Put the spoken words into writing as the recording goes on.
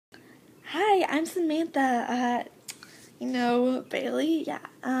Hi, I'm Samantha. Bailey. Yeah.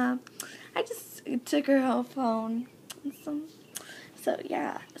 I just took her whole phone. So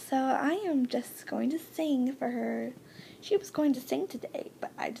I am just going to sing for her. She was going to sing today,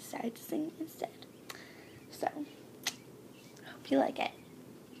 but I decided to sing instead. So, hope you like it.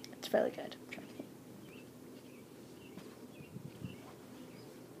 It's really good. Trust me.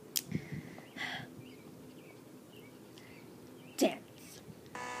 Dance.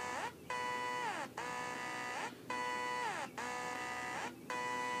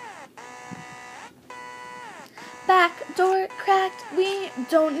 Back door cracked, we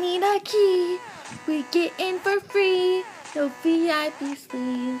don't need a key. We get in for free, no VIP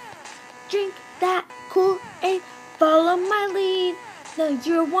sleeves. Drink that Kool-Aid, follow my lead. Now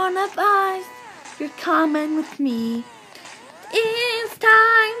you're one of us, you're coming with me. It's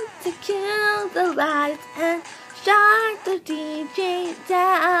time to kill the lights and shut the DJ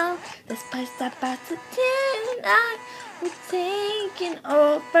down. This place about to tonight, we're taking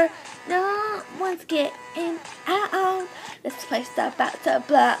over. No one's getting out. This place about to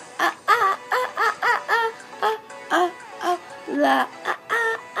blow. Blah.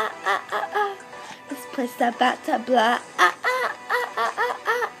 This place about to blow.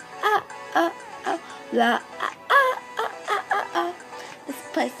 Blah. This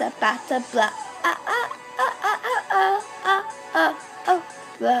place about to blow.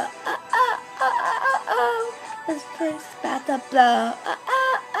 Blah. This place about to blow.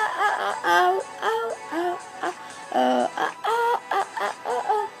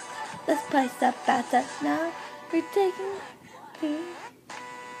 This place about to now we're taking.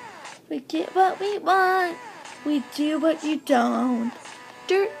 We get what we want. We do what you don't.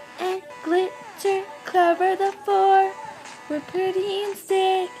 Dirt and glitter cover the floor. We're pretty and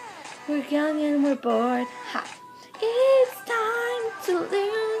sick. We're young and we're bored. Ha! It's time to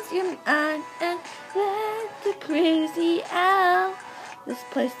lose your mind and let the crazy out. This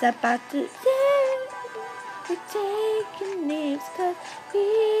place about to do. We're taking names 'cause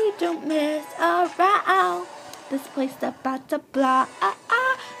we don't mess around. This place about to blah.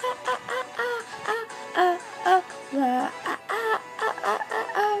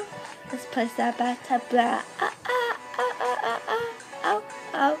 This place about to blah.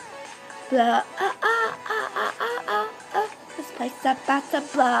 Blah. This place about to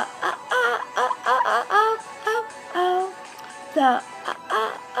blah. Blah.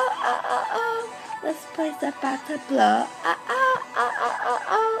 This place about to blah.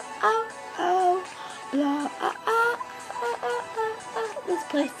 Blah. This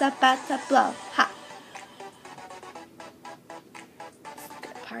place about to blow. Ha.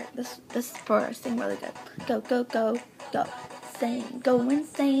 This is for sing really good. Go, go, go, go. Sing, go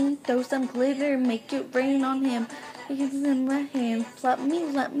insane. Throw some glitter, make it rain on him. It's in my hands. Let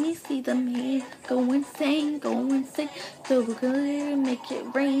me see them hands. Go insane, go insane. Throw glitter, make it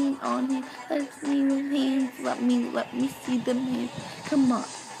rain on him. Let's see them hands. Let me see them hands. Come on.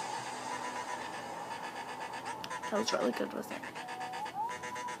 That was really good, wasn't it?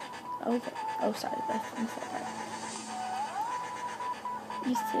 Okay. Oh, sorry. I'm sorry.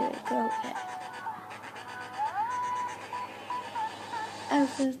 You see it. Go ahead. I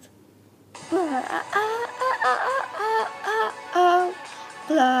was just blah.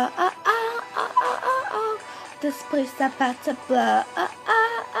 Blah. This place about to blah.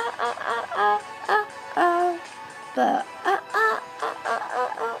 Blah.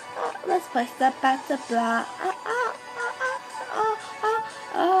 This place about to blah.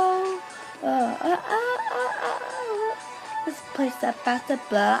 This place about to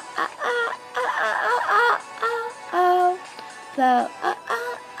blow. Blow.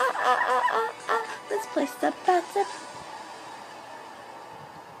 This place about to.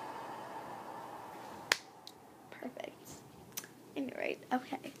 Perfect. Anyway,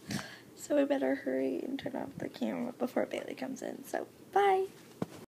 okay. So we better hurry and turn off the camera before Bailey comes in. So, bye.